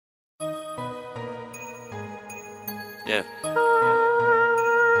Yeah.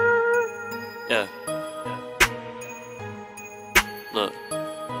 Yeah. Look.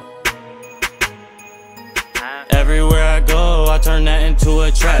 Everywhere I go, I turn that into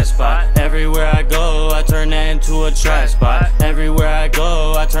a trash spot. Everywhere I go, I turn that into a trash spot. Everywhere I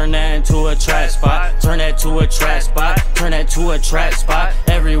go, I turn that into a trash spot. Turn that to a trash spot. Turn that to a trash spot.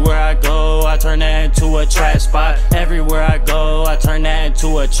 Everywhere I go, I turn that into a trash spot. Everywhere I go, I turn that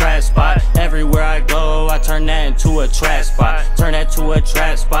into a trash spot. Everywhere I go, I turn that into a trash spot. Turn that to a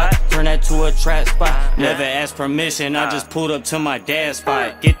trash spot. Turn that to a trash spot. Never asked permission, I just pulled up to my dad's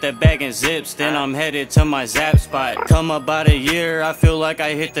spot. Get the bag and zips, then I'm headed to my zap spot. Come about a year, I feel like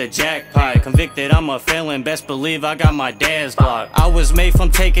I hit the jackpot. Convicted, I'm a felon, best believe I got my dad's Glock. I was made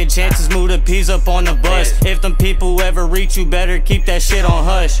from taking chances, move the peas up on the bus. If them people ever reach you, better keep that shit on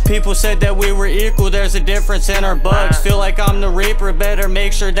hush. People said that we were equal, there's a difference in our bugs. Feel like I'm the reaper, better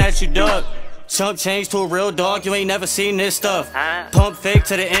make sure that you duck. Chump change to a real dog, you ain't never seen this stuff. Pump fake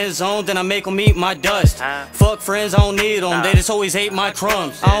to the end zone, then I make them eat my dust. Fuck friends, I don't need them, they just always ate my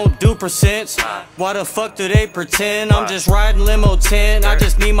crumbs. I don't do percents, why the fuck do they pretend? I'm just riding limo 10, I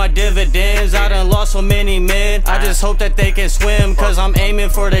just need my dividends. I done lost so many men, I just hope that they can swim, cause I'm aiming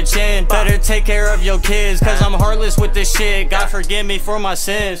for the chin. Better take care of your kids, cause I'm heartless with this shit. God forgive me for my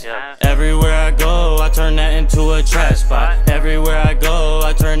sins. Everywhere I go, I turn that into a trash spot. Everywhere I go,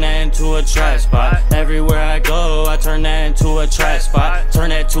 I turn that into a trash spot. Everywhere I go, I turn that into a trash spot. Turn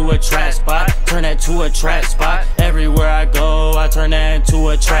that to a trash spot. Turn that to a trash spot. Everywhere I go, I turn that into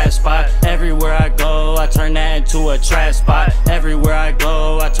a trash spot. Everywhere I go, I turn that into a trash spot. Everywhere I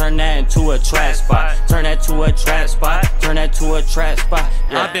go, I turn that into a trash spot. Turn that to a trash spot. Turn that to a trash spot.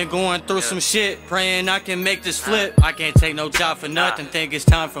 I've been going through some shit, praying I can make this flip. I can't take no job for nothing, think it's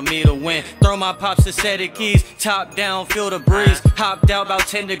time for me to win. Throw my pops to set of keys, top down, feel the breeze. Hopped out about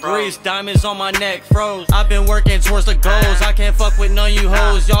 10 degrees, diamonds on my neck froze. I've been working towards the goals, I can't fuck with none of you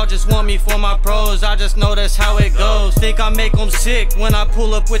hoes. Y'all just want me for my pros, I just know that's how it goes. Think I make them sick when I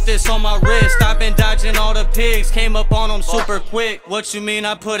pull up with this on my wrist. I've been dodging all the pigs, came up on them super quick. What you mean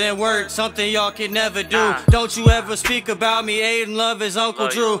I put in work, something y'all can never do. Don't you ever speak about me, Aiden Love is Uncle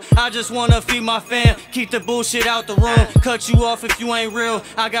Drew. I just wanna feed my fam, keep the bullshit out the room. Cut you off if you ain't real,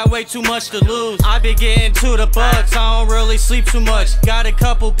 I got way too much to lose. I been getting to the bucks, I don't really sleep too much. Got a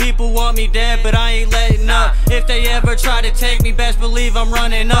couple people want me dead, but I ain't letting up. If they ever try to take me, best believe I'm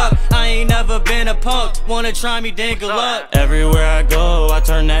running up. I ain't never been a punk, wanna try me, then good luck. Everywhere I go, I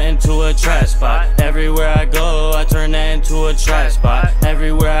turn that into a trash spot. Everywhere I go, I turn that into a trash spot.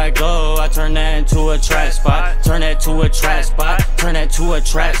 Everywhere I go, I turn that into a trash spot. Turn that to a trash spot. Turn that to a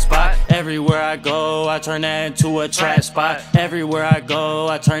trash spot. Everywhere I go, I turn that into a trash spot. Everywhere I go,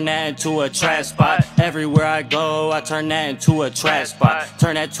 I turn that into a trash spot. Everywhere I go, I turn that into a trash spot.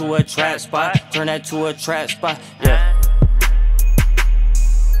 Turn that to a trash spot. Turn that to a trash spot. Yeah.